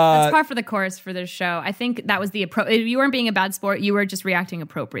par for the course for this show. I think that was the approach. You weren't being a bad sport. You were just reacting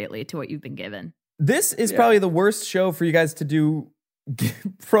appropriately to what you've been given. This is probably the worst show for you guys to do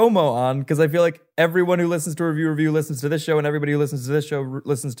promo on because I feel like everyone who listens to Revue listens to this show and everybody who listens to this show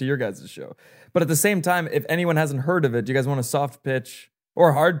listens to your guys' show. But at the same time, if anyone hasn't heard of it, do you guys want to soft pitch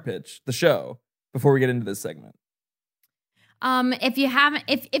or hard pitch the show before we get into this segment? If you haven't,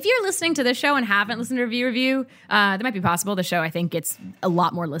 if you're listening to this show and haven't listened to Revue, that might be possible. The show, I think, gets a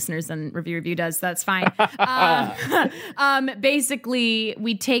lot more listeners than Revue does. That's fine. Basically,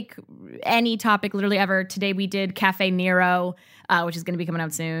 we take any topic literally ever. Today we did Cafe Nero, which is going to be coming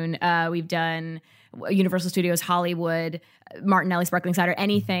out soon. We've done Universal Studios Hollywood, Martinelli Sparkling Cider,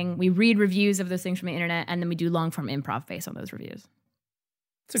 anything. We read reviews of those things from the internet, and then we do long form improv based on those reviews.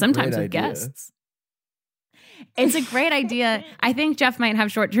 Sometimes with guests. It's a great idea. I think Jeff might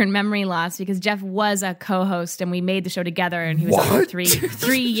have short-term memory loss because Jeff was a co-host and we made the show together and he was on for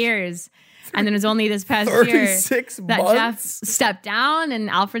 3 years. And then it was only this past year 36 that months? Jeff stepped down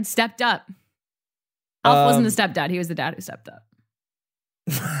and Alfred stepped up. Alf wasn't the stepdad. He was the dad who stepped up.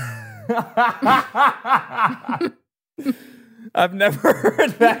 I've never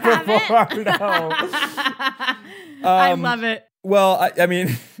heard that before. No. I love it. Well, I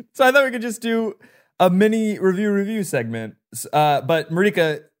mean, so I thought we could just do a mini review segment. But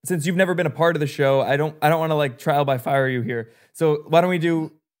Marika, since you've never been a part of the show, I don't want to like trial by fire you here. So why don't we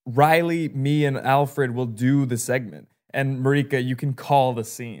do Riley, me, and Alfred will do the segment, and Marika, you can call the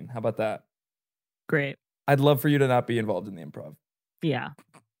scene. How about that? Great. I'd love for you to not be involved in the improv. Yeah,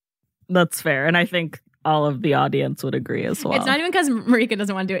 that's fair. And I think all of the audience would agree as well. It's not even because Marika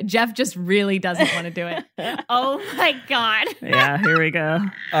doesn't want to do it. Jeff just really doesn't want to do it. Oh my God. Yeah, here we go.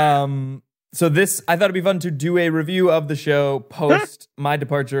 So this, I thought it'd be fun to do a review of the show post my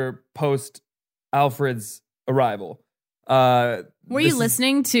departure, post Alfred's arrival. Were you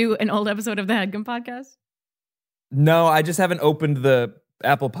listening to an old episode of the Headgum podcast? No, I just haven't opened the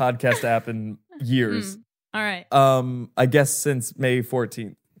Apple Podcast app in years. All right. I guess since May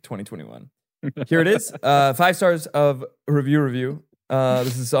 14th, 2021. Here it is. 5 stars of review.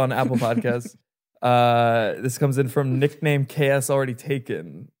 This is on Apple Podcasts. This comes in from nickname KS already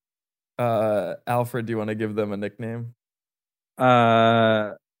taken. Alfred, do you want to give them a nickname?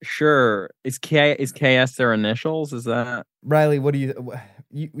 Sure. Is KS their initials? Is that Riley? What do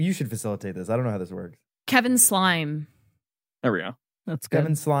you should facilitate this. I don't know how this works. Kevin Slime. There we go. That's good.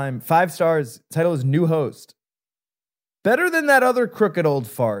 Kevin Slime, 5 stars. Title is new host. Better than that other crooked old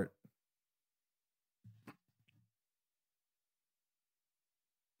fart.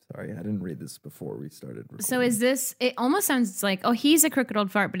 Sorry, I didn't read this before we started recording. So is this, it almost sounds like, oh, he's a crooked old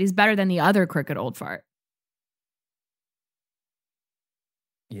fart, but he's better than the other crooked old fart.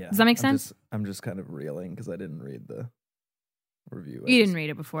 Yeah. Does that make sense? I'm just kind of reeling because I didn't read the review. You didn't read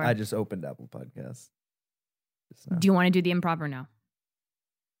it before. I just opened Apple Podcasts. Do you want to do the improv or no?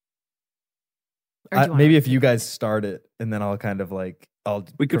 Or do you Maybe if you guys start it, and then I'll kind of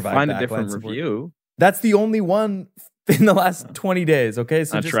we could find a different review. That's the only one in the last 20 days. Okay,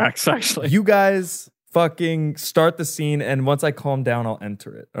 so that tracks actually. You guys fucking start the scene, and once I calm down, I'll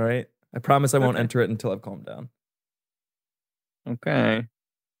enter it. All right, I promise I won't enter it until I've calmed down. Okay.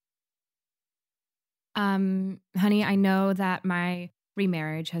 Honey, I know that my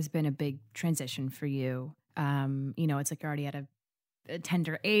remarriage has been a big transition for you. It's like you're already at a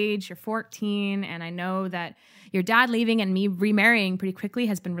tender age, you're 14, and I know that your dad leaving and me remarrying pretty quickly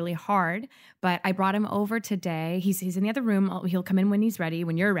has been really hard, but I brought him over today. He's in the other room. He'll come in when he's ready,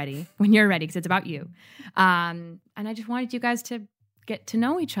 when you're ready, because it's about you. And I just wanted you guys to get to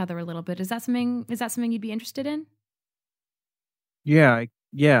know each other a little bit. Is that something you'd be interested in? Yeah,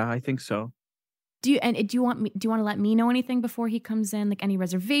 I think so. Do you want to let me know anything before he comes in? Like any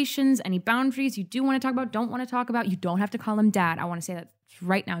reservations, any boundaries you do want to talk about, don't want to talk about? You don't have to call him dad. I want to say that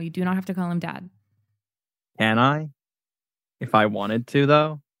right now. You do not have to call him dad. Can I? If I wanted to,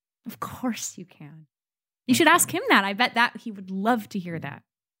 though? Of course you can. You should ask him that. I bet that he would love to hear that.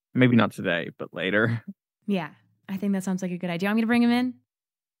 Maybe not today, but later. Yeah, I think that sounds like a good idea. Want me to bring him in?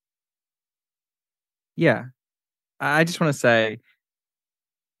 Yeah. I just want to say,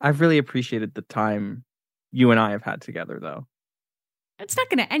 I've really appreciated the time you and I have had together, though. It's not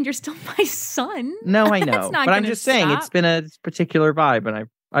going to end. You're still my son. No, I know. But I'm just saying, it's been a particular vibe, and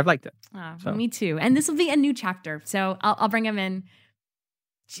I've liked it. Oh, so. Me too. And this will be a new chapter. So I'll bring him in.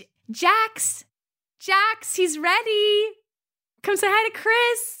 Jax, he's ready. Come say hi to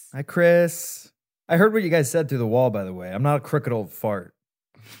Chris. Hi, Chris. I heard what you guys said through the wall, by the way. I'm not a crooked old fart.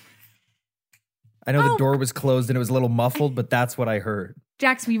 I know the door was closed and it was a little muffled, but that's what I heard.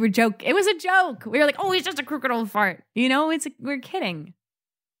 Jax, we were joking. It was a joke. We were like, oh, he's just a crooked old fart. We're kidding.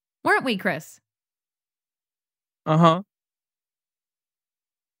 Weren't we, Chris? Uh-huh.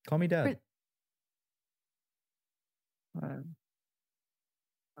 Call me dad.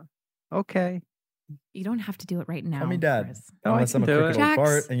 Okay. You don't have to do it right now. Call me dad. Chris. Unless I'm a crooked old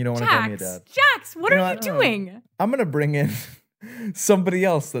fart and you don't want to call me a dad. Jax, what are you doing? I'm going to bring in somebody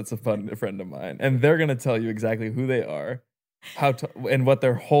else that's a friend of mine, and they're going to tell you exactly who they are, and what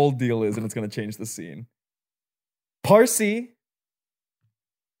their whole deal is, and it's going to change the scene. Parsi.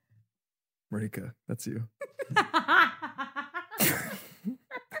 Marika, that's you.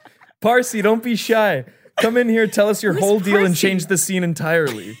 Parsi, don't be shy. Come in here, tell us your whole deal, and change the scene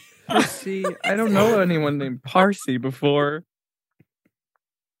entirely. Parsi, I don't know anyone named Parsi before.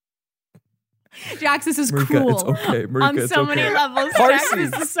 Jax, this is Marika, cool. It's okay. Marika, on it's so okay. many levels. Parsi.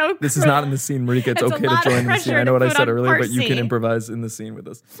 Jax, this is so cool. This is not in the scene, Marika. It's okay to join the scene. I know what I said earlier, but you can improvise in the scene with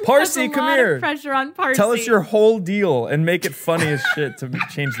us. Parsi, come here. Pressure on Parsi. Tell us your whole deal and make it funny as shit to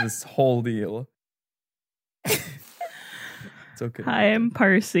change this whole deal. It's okay. Hi, I'm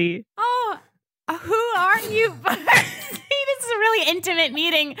Parsi. Oh, who are you, Parsi? This is a really intimate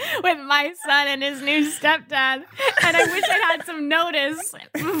meeting with my son and his new stepdad. And I wish I'd had some notice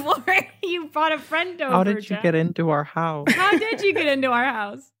before you brought a friend over. How did you get into our house? How did you get into our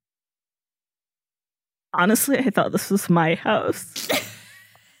house? Honestly, I thought this was my house.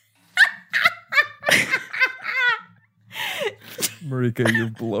 Marika, you're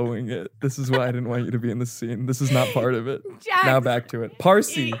blowing it. This is why I didn't want you to be in the scene. This is not part of it. Jax, now back to it.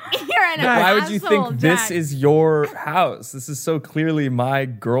 Parsi. You're an why would you think Jax. this is your house? This is so clearly my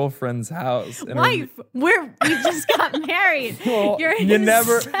girlfriend's house. And wife, we just got married. Well, You're you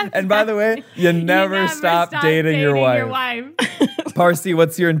never, and by the way, you never stop dating your wife. Parsi,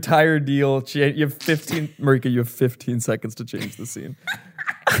 what's your entire deal? You have 15, Marika, you have 15 seconds to change the scene.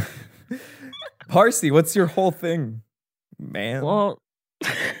 Parsi, what's your whole thing? Man. Well,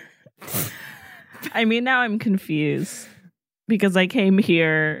 I mean, now I'm confused because I came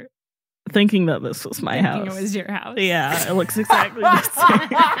here thinking that this was my house. It was your house. Yeah, it looks exactly the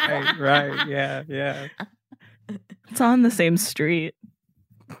same. Right, yeah. It's on the same street.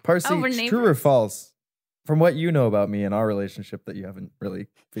 Parsi, we're true neighbors. or false? From what you know about me and our relationship that you haven't really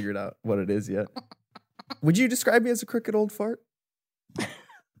figured out what it is yet, would you describe me as a crooked old fart?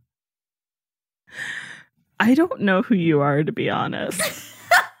 I don't know who you are, to be honest.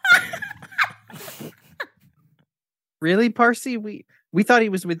 Really, Parsi? We thought he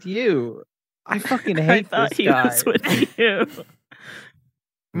was with you. I fucking hate this guy. I thought he was with you.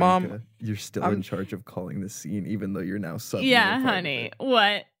 Mom, Marika, you're still in charge of calling the scene, even though you're now suddenly Yeah, a part of honey. it.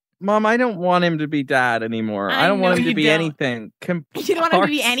 What? Mom, I don't want him to be dad anymore. I don't want him to be anything. You don't want him to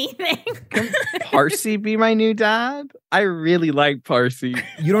be anything? Can Parsi be my new dad? I really like Parsi.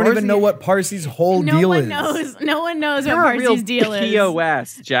 You don't even know what Parsi's whole deal is. No one knows You're what a real Parsi's deal is.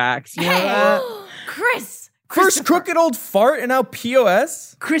 POS, Jax. You know that? Chris. First crooked old fart and now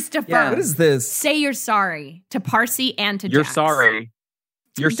POS? Christopher. Yeah. What is this? Say you're sorry to Parsi and to You're Jax. sorry.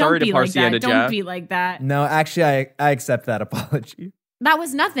 You're sorry to Parsi and to Jax. Don't be like that. No, actually, I accept that apology. That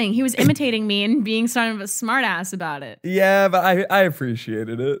was nothing. He was imitating me and being sort of a smartass about it. Yeah, but I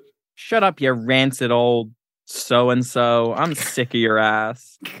appreciated it. Shut up, you rancid old so-and-so. I'm sick of your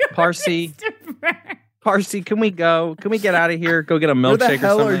ass. Parsi, can we go? Can we get out of here? Go get a milkshake or something? Where the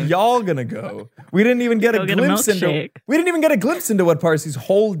hell are y'all gonna go? We didn't even get a glimpse into what Parsi's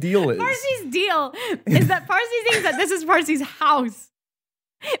whole deal is. Parsi's deal is that Parsi thinks that this is Parsi's house.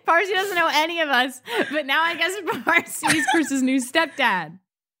 Parsi doesn't know any of us, but now I guess Parsi's Chris's new stepdad.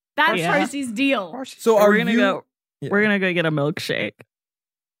 That's Parsi's deal. So we're gonna go get a milkshake.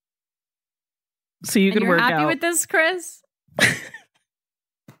 So you can work out. You're happy with this, Chris?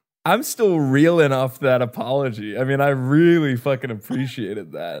 I'm still reeling off that apology. I mean, I really fucking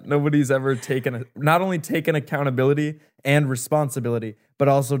appreciated that. Nobody's ever not only taken accountability and responsibility, but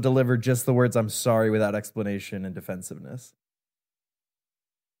also delivered just the words "I'm sorry" without explanation and defensiveness.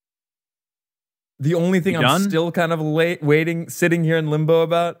 The only thing I'm still kind of sitting here in limbo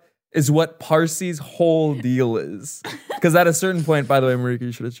about is what Parsi's whole deal is. Because at a certain point, by the way, Marika,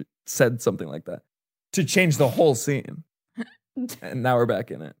 you should have said something like that to change the whole scene. And now we're back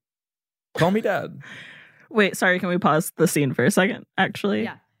in it. Call me dad. Wait, sorry, can we pause the scene for a second, actually?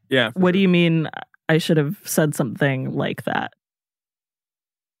 Yeah. What do you mean I should have said something like that?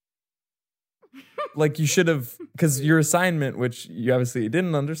 Like you should have, because your assignment, which you obviously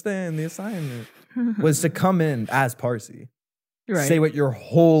didn't understand the assignment, was to come in as Parsi, say what your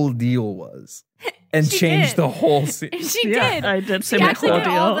whole deal was, and change the whole scene. She did. I did say my whole deal.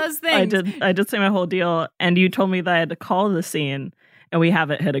 All those things. I did say my whole deal, and you told me that I had to call the scene, and we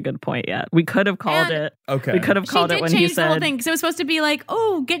haven't hit a good point yet. We could have called it. Okay. We could have called it when he said. The whole thing. So it was supposed to be like,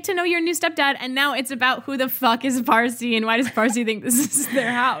 oh, get to know your new stepdad, and now it's about who the fuck is Parsi and why does Parsi think this is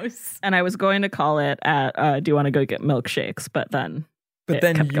their house? And I was going to call it at, do you want to go get milkshakes? But then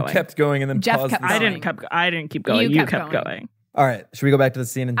you kept going and then Jeff paused. kept I didn't keep going. You kept going. All right. Should we go back to the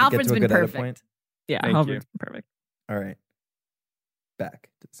scene and Alfred's get to a been good perfect. edit point? Yeah, Alfred's been perfect. All right. Back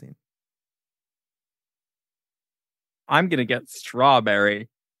to the scene. I'm going to get strawberry.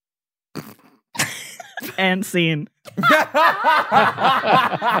 And scene.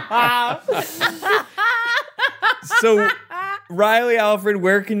 So, Riley, Alfred,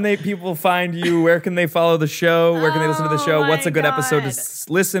 where can people find you? Where can they follow the show? Where can they listen to the show? What's a good episode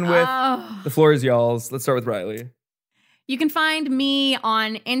to listen with? The floor is y'all's. Let's start with Riley. You can find me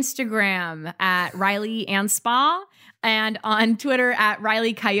on Instagram at Riley and Spa and on Twitter at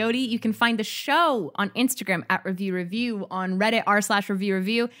Riley Coyote. You can find the show on Instagram at Revue, on Reddit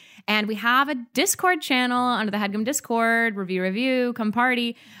r/Revue. And we have a Discord channel under the HeadGum Discord, Revue, come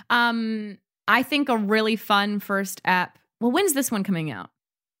party. I think a really fun first app. Well, when's this one coming out?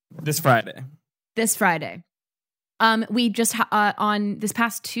 This Friday. We just, on this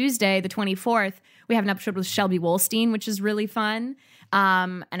past Tuesday, the 24th, we have an episode with Shelby Wolstein, which is really fun.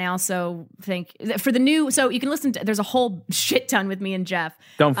 And I also think for the new, so you can listen to, there's a whole shit ton with me and Jeff.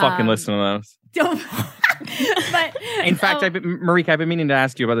 Don't fucking listen to those. Don't. But in fact, Marika, I've been meaning to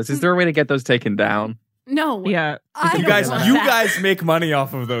ask you about this. Is there a way to get those taken down? No. Yeah. You guys make money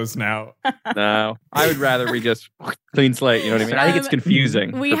off of those now. No. I would rather we just clean slate, you know what I mean? I think it's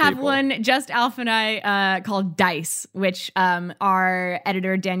confusing. We have one, just Alf and I, called Dice, which our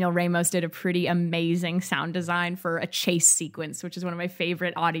editor Daniel Ramos did a pretty amazing sound design for a chase sequence, which is one of my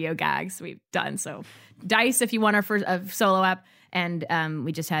favorite audio gags we've done. So Dice, if you want our first solo app, and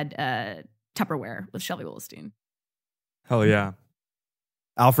we just had Tupperware with Shelby Wolstein. Hell yeah.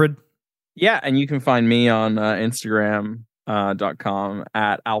 Alfred? Yeah, and you can find me on Instagram.com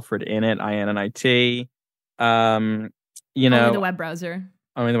at AlfredInnit, INNIT. Only the web browser.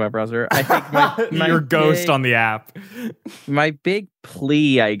 Only the web browser. I think my your ghost on the app. My big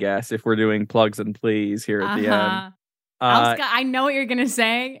plea, I guess, if we're doing plugs and pleas here at the end. I know what you're going to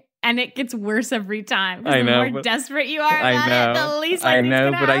say, and it gets worse every time. I know. The more desperate you are about it, the least likely I know,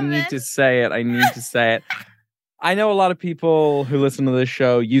 it's gonna but happen. I need to say it. I know a lot of people who listen to this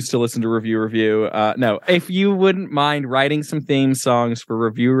show used to listen to Revue. No, if you wouldn't mind writing some theme songs for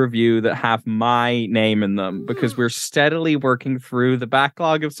Revue that have my name in them, because we're steadily working through the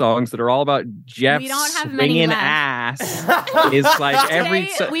backlog of songs that are all about Jeff swinging ass. It's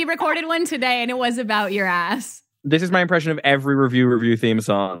like we recorded one today, and it was about your ass. This is my impression of every review theme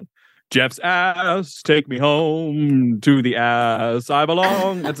song. Jeff's ass, take me home to the ass I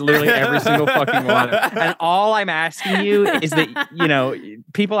belong. That's literally every single fucking one. And all I'm asking you is that, you know,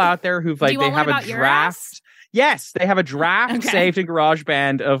 people out there who've like, they have a draft. Yes, they have a draft saved in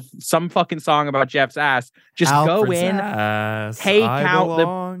GarageBand of some fucking song about Jeff's ass. Just Alfred's go in, ass, take I out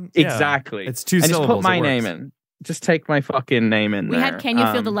belong. the exactly. It's 2 and syllables. just put my it name works. in. Just take my fucking name in We there. had Can You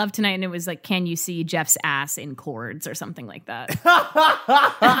Feel the Love Tonight, and it was like, Can You See Jeff's Ass in Chords or something like that.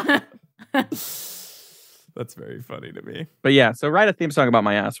 That's very funny to me. But yeah, so write a theme song about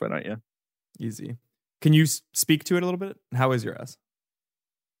my ass, why don't you? Easy. Can you speak to it a little bit? How is your ass?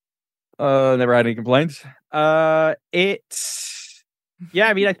 Never had any complaints. Yeah, I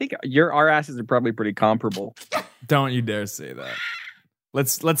mean, I think our asses are probably pretty comparable. Don't you dare say that.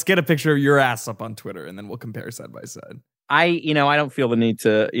 Let's get a picture of your ass up on Twitter and then we'll compare side by side. I don't feel the need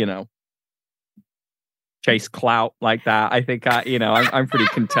to, chase clout like that. I think I'm pretty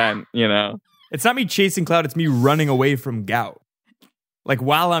content, It's not me chasing clout, it's me running away from gout. Like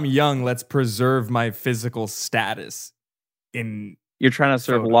while I'm young, let's preserve my physical status in You're trying to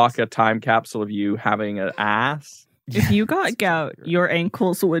sort of photos. lock a time capsule of you having an ass. If you got gout, your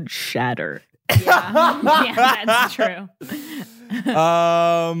ankles would shatter. Yeah, that's true.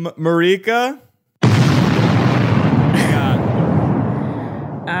 Marika?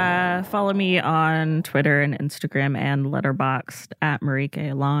 Follow me on Twitter and Instagram and Letterboxd at Marika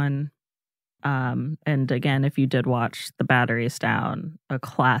Elan. And again, if you did watch The Battery's Down, a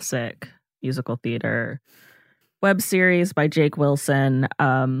classic musical theater web series by Jake Wilson,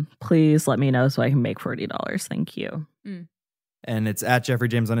 please let me know so I can make $40. Thank you. And it's at Jeffrey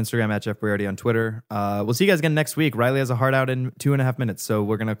James on Instagram, at Jeff Boyardi on Twitter. We'll see you guys again next week. Riley has a heart out in 2.5 minutes, so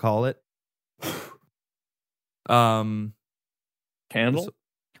we're going to call it. Candle?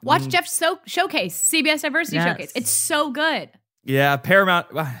 Watch Jeff's showcase, CBS Diversity Showcase. It's so good. Yeah,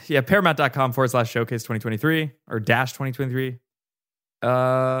 Paramount.com/showcase 2023 or dash 2023.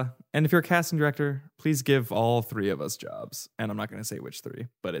 And if you're a casting director, please give all 3 of us jobs. And I'm not going to say which 3,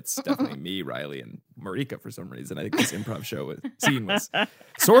 but it's definitely me, Riley, and Marika for some reason. I think this improv scene was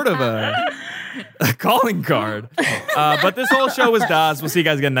sort of a calling card. But this whole show was Daz. We'll see you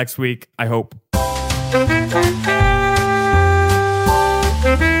guys again next week, I hope.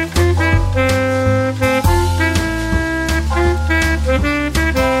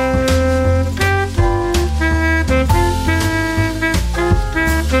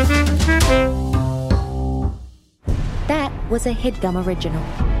 That was a HeadGum original.